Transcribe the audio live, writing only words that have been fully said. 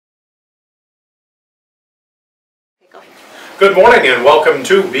Good morning and welcome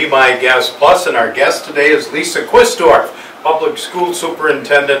to Be My Guest Plus, and our guest today is Lisa Quistorf, Public School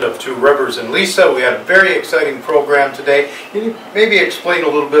Superintendent of Two Rivers. And Lisa, we had a very exciting program today. Can you maybe explain a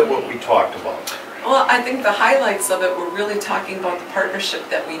little bit what we talked about? Well, I think the highlights of it were really talking about the partnership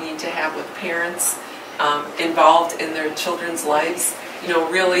that we need to have with parents involved in their children's lives. You know,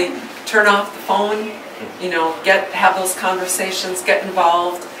 really turn off the phone, you know, have those conversations, get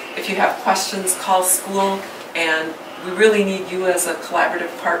involved. If you have questions, call school, and we really need you as a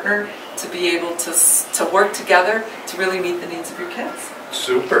collaborative partner to be able to work together to really meet the needs of your kids.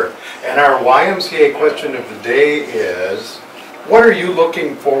 Super. And our YMCA question of the day is, what are you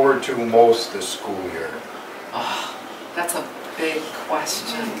looking forward to most this school year? Oh, that's a big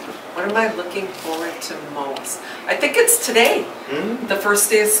question. What am I looking forward to most? I think it's today, the first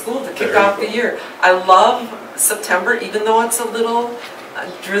day of school, to kick off the year. I love September, even though it's a little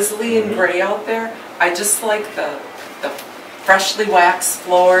drizzly and gray out there. I just like the freshly waxed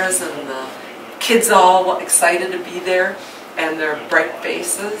floors and the kids all excited to be there and their bright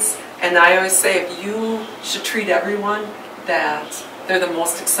faces. And I always say, if you should treat everyone that they're the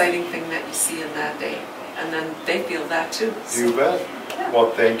most exciting thing that you see in that day. And then they feel that too. So, you bet. Yeah. Well,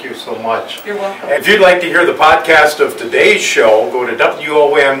 thank you so much. You're welcome. If you'd like to hear the podcast of today's show, go to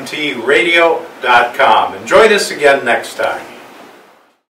WOMTradio.com and join us again next time.